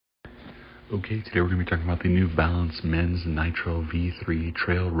Okay, today we're going to be talking about the New Balance Men's Nitrel V3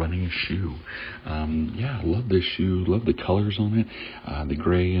 Trail Running Shoe. Yeah, I love this shoe. Love the colors on it. The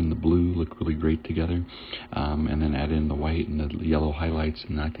gray and the blue look really great together. And then add in the white and the yellow highlights,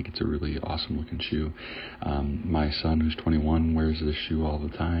 and I think it's a really awesome looking shoe. My son, who's 21, wears this shoe all the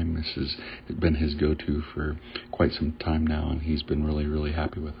time. This has been his go-to for quite some time now, and he's been really, really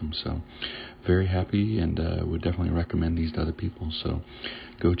happy with them. So very happy, and would definitely recommend these to other people. So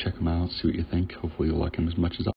go check them out, see what you think. Hopefully you'll like them as much as I